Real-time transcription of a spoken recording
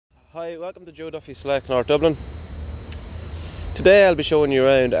Hi, welcome to Duffy Select North Dublin. Today I'll be showing you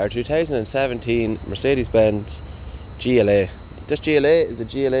around our 2017 Mercedes-Benz GLA. This GLA is a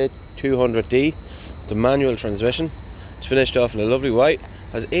GLA 200D, the manual transmission. It's finished off in a lovely white,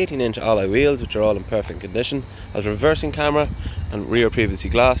 has 18-inch alloy wheels which are all in perfect condition, has reversing camera and rear privacy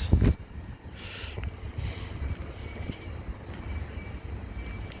glass.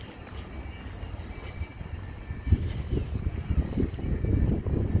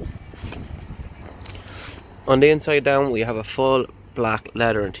 On the inside down we have a full black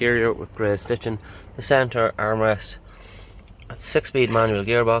leather interior with grey stitching, the centre armrest, a 6-speed manual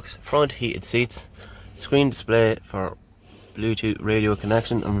gearbox, front heated seats, screen display for Bluetooth radio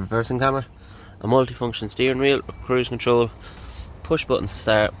connection and reversing camera, a multifunction steering wheel with cruise control, push button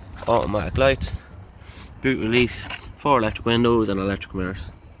start, automatic lights, boot release, 4 electric windows and electric mirrors.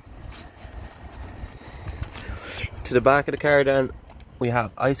 To the back of the car then we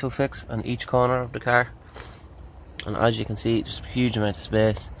have ISOFIX on each corner of the car. And as you can see, just a huge amount of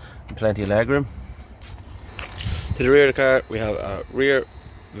space and plenty of legroom. To the rear of the car we have a rear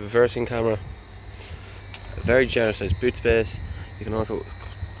reversing camera, a very generous sized boot space. You can also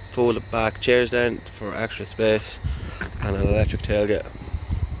fold the back chairs down for extra space, and an electric tailgate.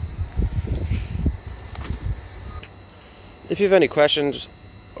 If you have any questions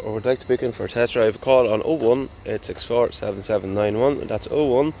or would like to book in for a test drive, call on 01 864 7791. That's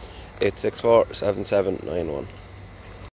 01 864 7791.